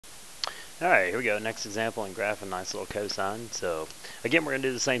Alright, here we go. Next example and graph a nice little cosine. So again, we're going to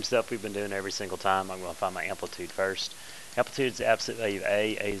do the same stuff we've been doing every single time. I'm going to find my amplitude first. Amplitude is the absolute value of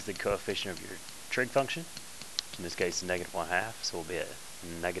A. A is the coefficient of your trig function. In this case, negative 1/2, so we'll be at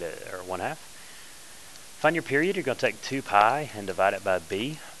negative or 1/2. Find your period. You're going to take 2 pi and divide it by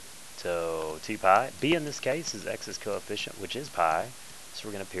B. So 2 pi. B in this case is x's coefficient, which is pi. So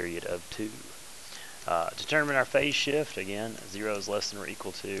we're going to period of 2. Determine our phase shift. Again, 0 is less than or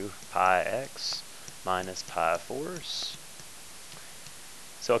equal to pi x minus pi force.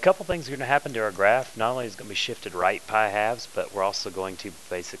 So a couple things are going to happen to our graph. Not only is it going to be shifted right pi halves, but we're also going to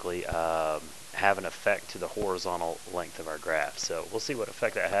basically have an effect to the horizontal length of our graph. So we'll see what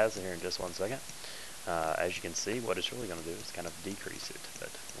effect that has here in just 1 second. As you can see, what it's really going to do is kind of decrease it,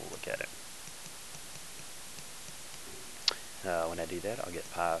 but we'll look at it. When I do that, I'll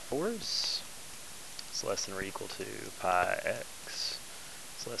get pi force. It's less than or equal to pi x.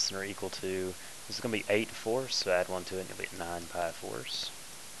 It's less than or equal to, this is going to be 8 force, so add 1 to it and you'll get 9 pi force.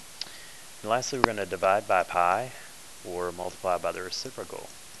 And lastly, we're going to divide by pi or multiply by the reciprocal,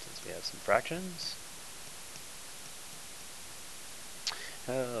 since we have some fractions.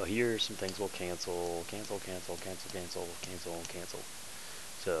 Oh, here some things will cancel.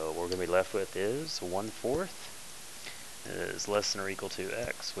 So what we're going to be left with is 1/4 is less than or equal to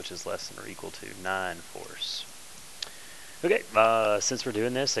x, which is less than or equal to 9 force. Okay, since we're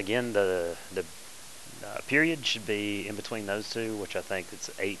doing this, again, the period should be in between those two, which I think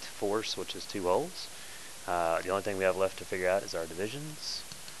it's 8 force, which is 2 wholes. The only thing we have left to figure out is our divisions.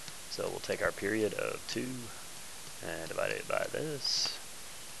 So we'll take our period of 2 and divide it by this.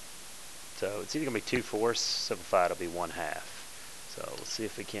 So it's either going to be 2 force, simplified, it'll be 1/2. So we'll see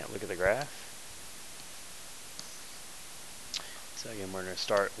if we can't look at the graph. So again, we're going to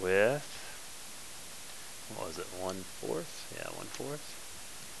start with, what was it, 1/4? Yeah, 1/4.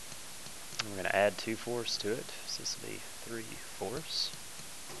 And we're going to add 2 force to it. So this will be 3 force,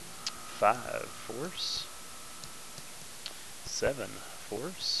 5 force, 7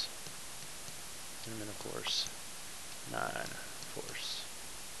 force, and then of course 9 force.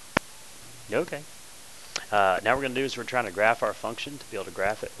 Okay. Now what we're going to do is we're trying to graph our function. To be able to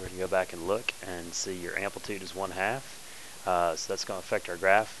graph it, we're going to go back and look and see your amplitude is 1/2. So that's going to affect our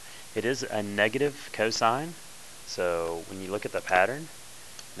graph. It is a negative cosine. So when you look at the pattern,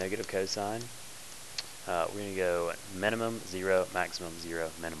 negative cosine, we're going to go minimum 0, maximum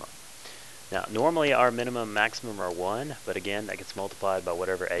 0, minimum. Now normally our minimum maximum are 1, but again that gets multiplied by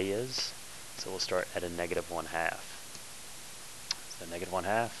whatever a is. So we'll start at a negative 1/2. So negative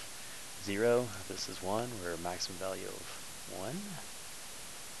 1/2, 0, this is 1, we're a maximum value of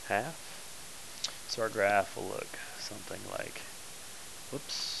 1/2. So our graph will look something like,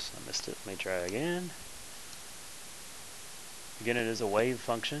 whoops, I missed it, let me try again. Again, it is a wave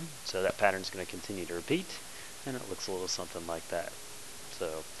function, so that pattern is going to continue to repeat, and it looks a little something like that.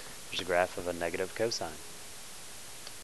 So there's a graph of a negative cosine.